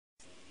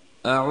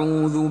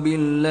أعوذ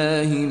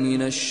بالله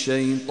من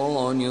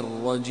الشيطان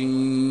الرجيم.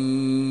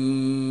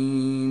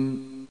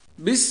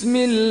 بسم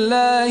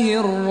الله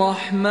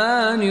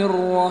الرحمن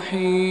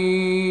الرحيم.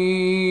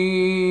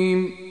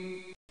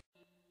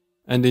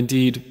 And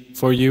indeed,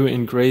 for you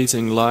in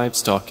grazing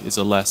livestock is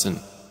a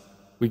lesson.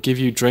 We give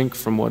you drink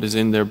from what is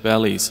in their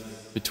bellies,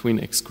 between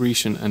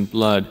excretion and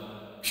blood,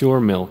 pure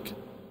milk,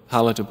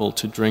 palatable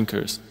to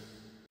drinkers.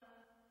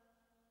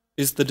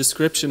 Is the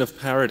description of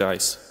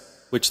paradise,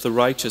 which the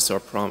righteous are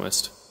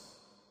promised,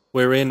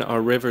 wherein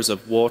are rivers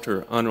of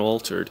water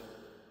unaltered,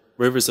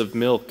 rivers of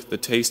milk the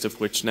taste of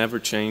which never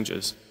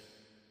changes,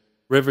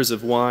 rivers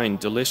of wine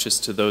delicious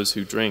to those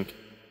who drink,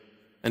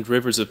 and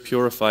rivers of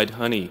purified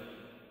honey,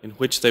 in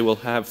which they will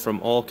have from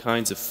all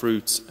kinds of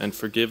fruits and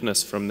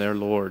forgiveness from their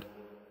Lord,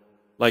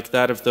 like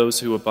that of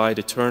those who abide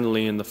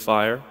eternally in the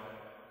fire,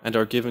 and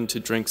are given to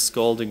drink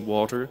scalding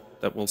water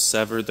that will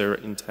sever their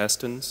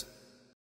intestines?